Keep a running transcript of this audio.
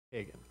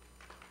Hagen.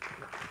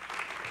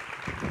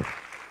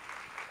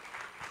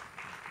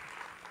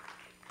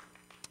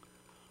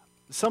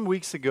 Some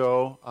weeks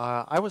ago,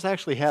 I was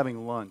actually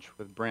having lunch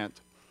with Brent.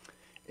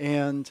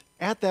 And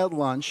at that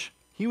lunch,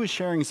 he was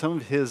sharing some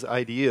of his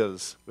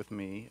ideas with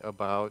me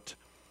about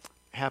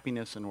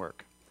happiness and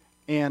work.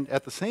 And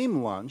at the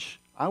same lunch,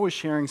 I was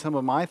sharing some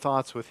of my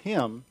thoughts with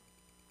him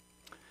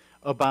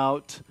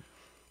about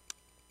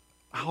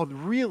how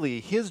really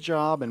his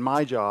job and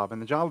my job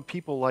and the job of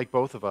people like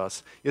both of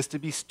us is to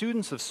be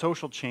students of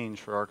social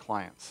change for our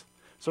clients.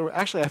 So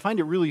actually, I find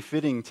it really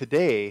fitting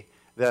today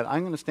that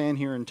I'm going to stand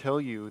here and tell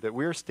you that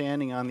we're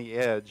standing on the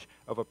edge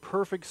of a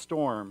perfect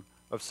storm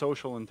of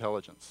social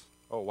intelligence.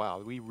 Oh wow,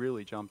 we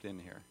really jumped in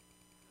here.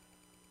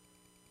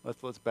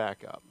 Let's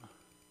back up.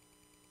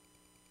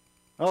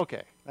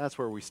 Okay, that's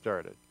where we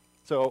started.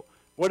 So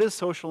what is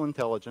social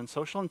intelligence?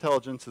 Social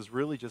intelligence is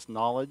really just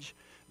knowledge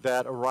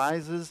that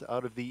arises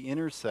out of the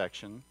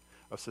intersection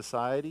of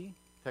society,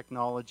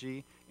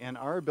 technology, and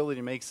our ability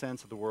to make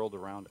sense of the world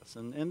around us.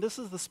 And this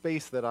is the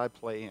space that I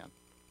play in.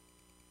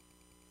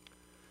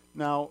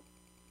 Now,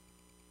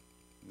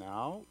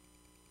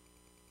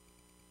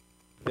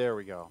 there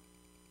we go.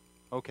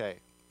 Okay.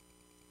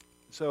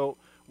 So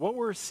what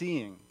we're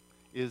seeing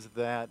is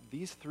that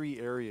these three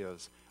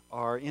areas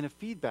are in a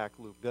feedback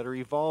loop that are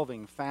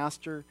evolving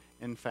faster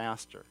and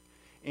faster.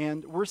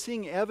 And we're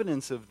seeing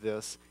evidence of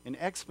this in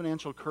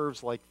exponential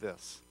curves like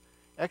this.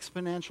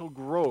 Exponential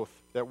growth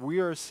that we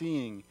are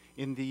seeing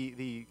in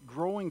the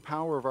growing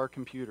power of our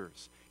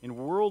computers, in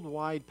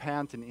worldwide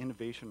patent and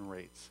innovation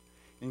rates,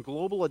 in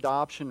global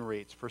adoption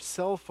rates for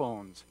cell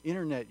phones,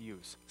 internet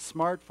use,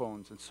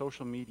 smartphones, and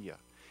social media.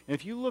 And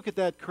if you look at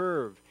that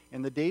curve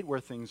and the date where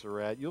things are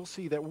at, you'll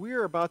see that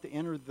we're about to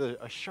enter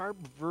a sharp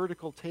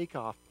vertical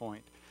takeoff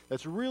point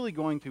that's really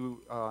going to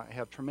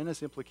have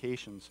tremendous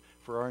implications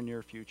for our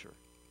near future.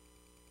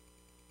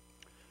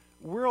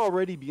 We're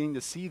already beginning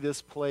to see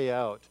this play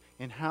out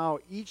in how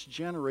each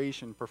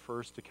generation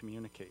prefers to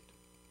communicate.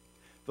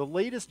 The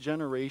latest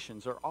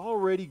generations are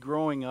already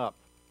growing up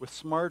with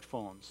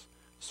smartphones,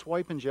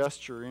 swipe and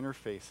gesture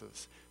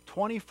interfaces,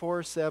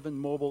 24/7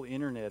 mobile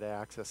internet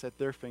access at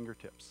their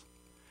fingertips.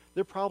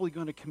 They're probably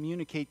going to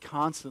communicate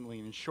constantly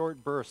in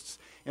short bursts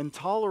and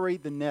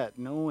tolerate the net,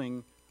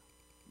 knowing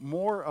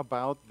more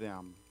about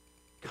them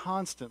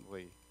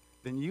constantly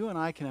than you and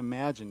I can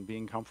imagine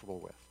being comfortable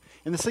with.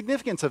 And the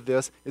significance of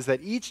this is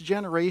that each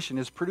generation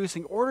is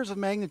producing orders of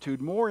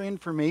magnitude more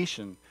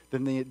information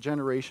than the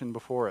generation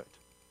before it.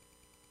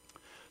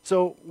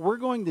 So we're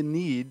going to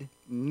need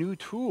new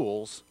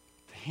tools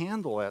to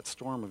handle that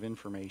storm of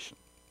information.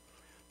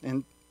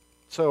 And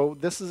so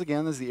this is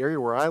the area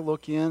where I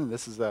look in.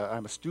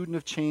 I'm a student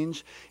of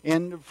change.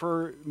 And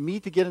for me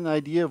to get an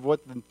idea of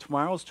what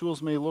tomorrow's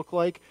tools may look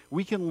like,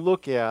 we can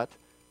look at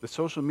the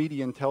social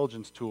media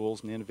intelligence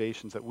tools and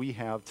innovations that we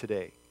have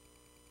today.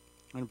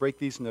 I'm going to break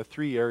these into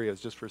three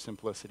areas just for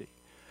simplicity.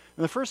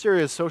 And the first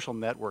area is social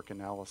network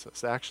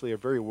analysis, actually a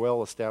very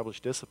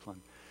well-established discipline.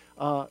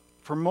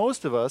 For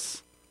most of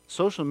us,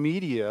 social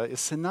media is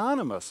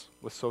synonymous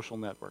with social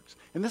networks.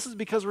 And this is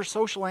because we're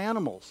social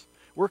animals.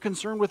 We're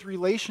concerned with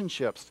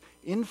relationships,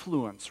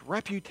 influence,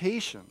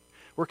 reputation.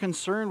 We're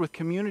concerned with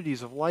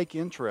communities of like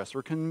interests.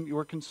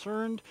 We're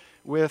concerned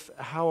with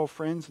how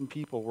friends and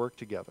people work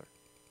together.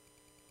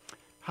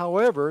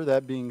 However,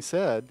 that being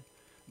said,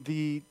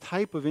 the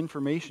type of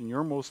information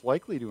you're most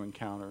likely to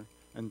encounter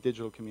in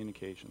digital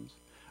communications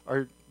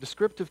are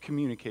descriptive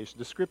communication,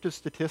 descriptive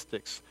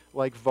statistics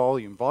like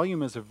volume.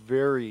 Volume is a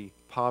very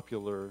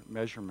popular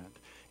measurement,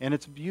 and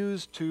it's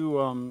used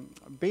to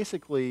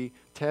basically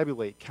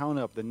tabulate, count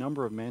up the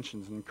number of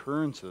mentions and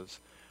occurrences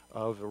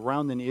of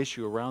around an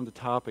issue, around a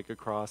topic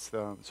across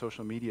the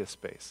social media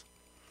space.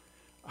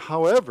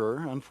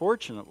 However,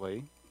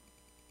 unfortunately,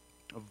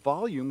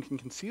 volume can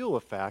conceal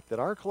the fact that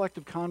our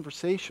collective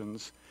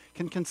conversations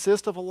can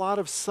consist of a lot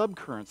of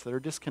subcurrents that are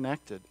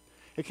disconnected.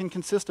 It can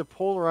consist of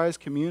polarized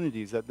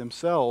communities that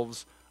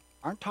themselves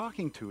aren't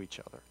talking to each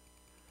other.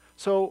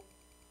 So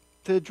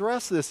to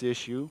address this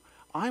issue,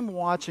 I'm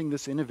watching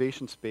this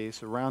innovation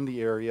space around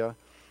the area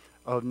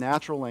of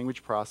natural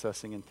language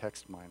processing and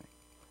text mining.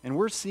 And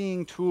we're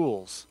seeing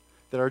tools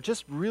that are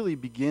just really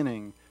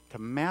beginning to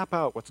map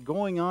out what's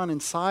going on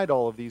inside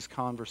all of these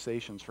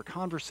conversations for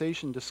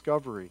conversation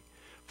discovery,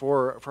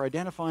 for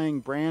identifying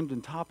brand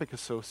and topic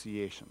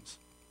associations.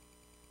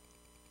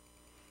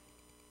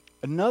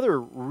 Another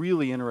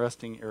really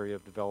interesting area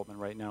of development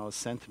right now is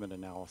sentiment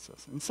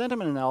analysis. And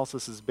sentiment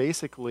analysis is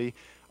basically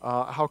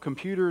how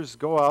computers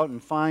go out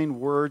and find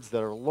words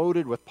that are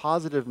loaded with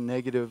positive and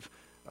negative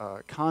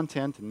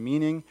content and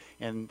meaning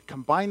and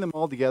combine them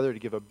all together to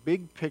give a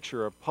big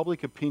picture of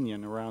public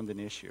opinion around an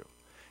issue.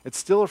 It's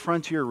still a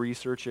frontier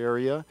research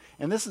area,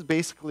 and this is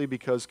basically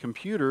because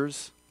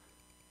computers,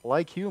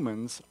 like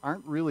humans,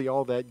 aren't really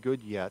all that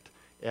good yet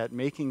at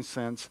making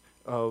sense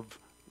of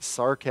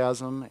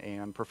sarcasm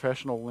and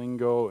professional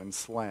lingo and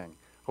slang.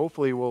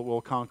 Hopefully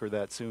we'll conquer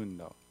that soon,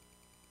 though.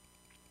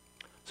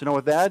 So now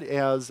with that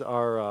as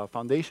our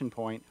foundation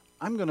point,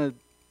 I'm going to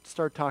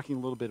start talking a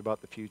little bit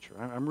about the future.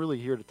 I'm really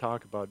here to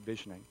talk about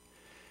visioning.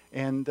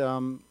 And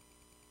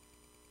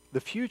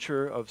the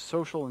future of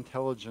social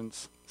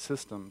intelligence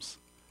systems.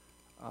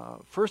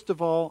 First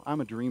of all,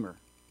 I'm a dreamer.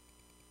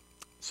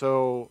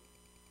 So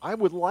I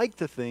would like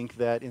to think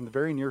that in the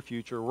very near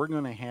future, we're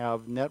going to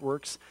have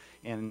networks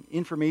and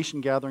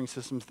information gathering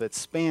systems that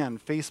span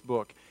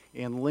Facebook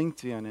and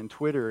LinkedIn and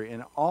Twitter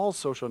and all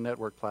social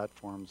network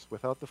platforms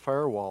without the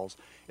firewalls,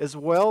 as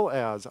well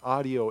as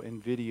audio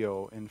and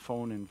video and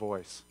phone and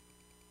voice.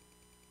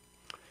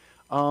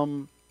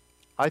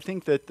 I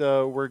think that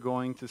we're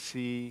going to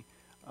see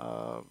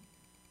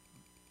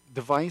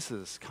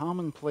devices,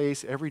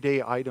 commonplace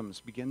everyday items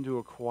begin to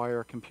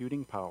acquire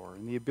computing power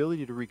and the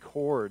ability to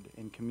record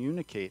and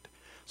communicate,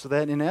 so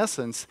that in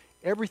essence,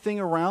 everything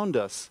around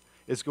us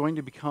is going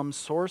to become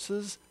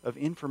sources of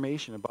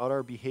information about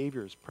our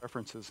behaviors,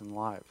 preferences, and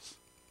lives.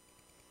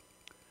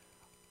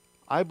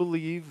 I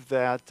believe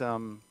that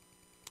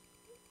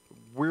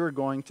we're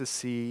going to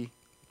see,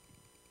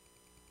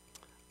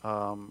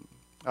 I'm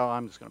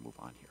just going to move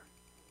on here.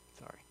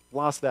 Sorry,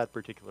 lost that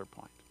particular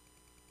point.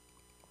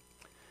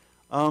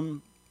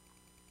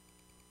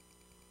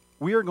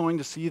 We are going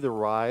to see the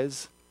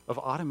rise of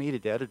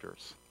automated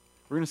editors.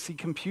 We're going to see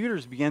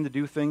computers begin to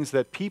do things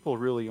that people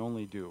really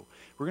only do.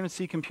 We're going to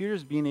see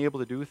computers being able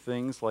to do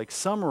things like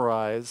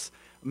summarize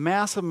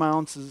massive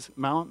amounts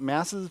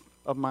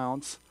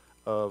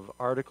of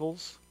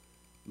articles,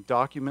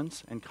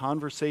 documents, and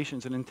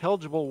conversations in an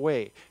intelligible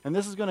way. And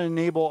this is going to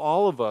enable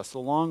all of us,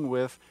 along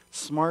with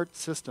smart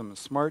systems,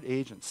 smart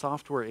agents,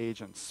 software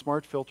agents,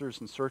 smart filters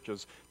and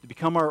searches, to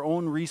become our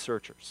own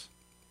researchers.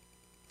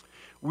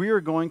 We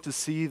are going to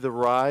see the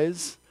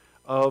rise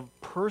of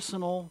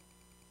personal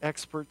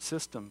expert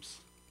systems,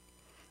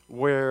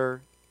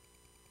 where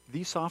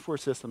these software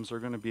systems are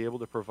going to be able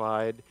to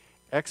provide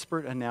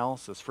expert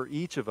analysis for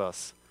each of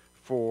us,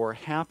 for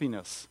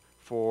happiness,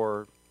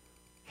 for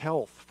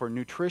health, for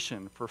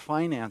nutrition, for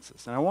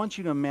finances. And I want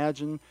you to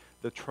imagine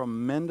the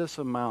tremendous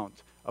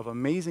amount of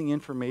amazing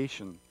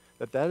information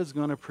that is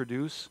going to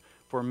produce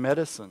for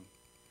medicine,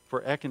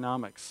 for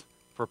economics,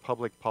 for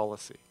public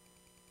policy.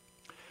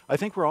 I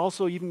think we're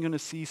also even going to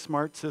see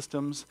smart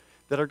systems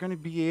that are going to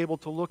be able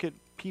to look at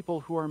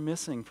people who are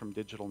missing from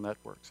digital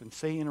networks and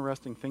say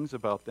interesting things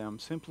about them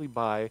simply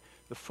by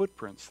the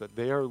footprints that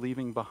they are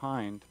leaving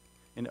behind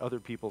in other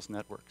people's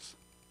networks.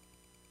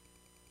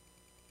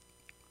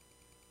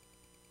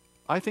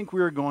 I think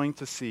we are going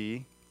to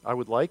see, I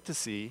would like to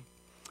see,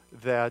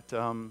 that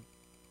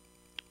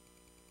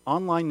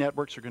online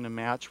networks are going to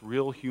match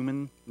real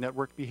human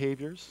network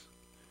behaviors.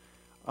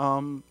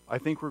 I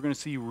think we're going to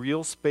see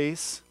real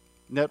space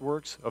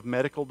networks of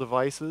medical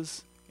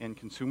devices and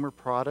consumer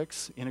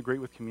products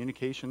integrate with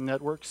communication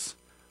networks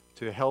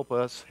to help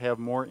us have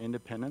more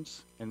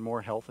independence and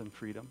more health and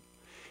freedom.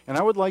 And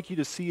I would like you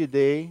to see a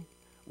day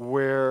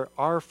where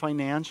our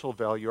financial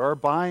value, our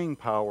buying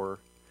power,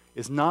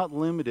 is not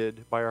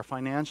limited by our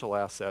financial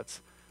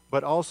assets,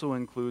 but also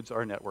includes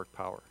our network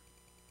power.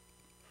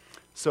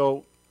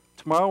 So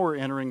tomorrow we're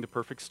entering the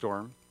perfect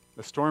storm.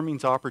 The storm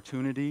means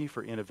opportunity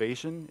for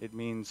innovation. It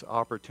means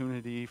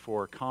opportunity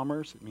for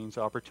commerce. It means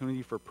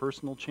opportunity for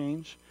personal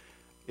change.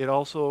 It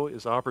also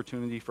is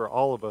opportunity for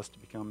all of us to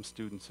become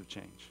students of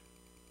change.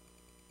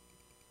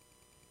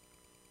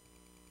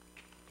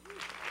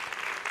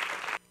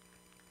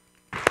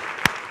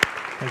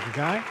 Thank you,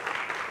 Guy.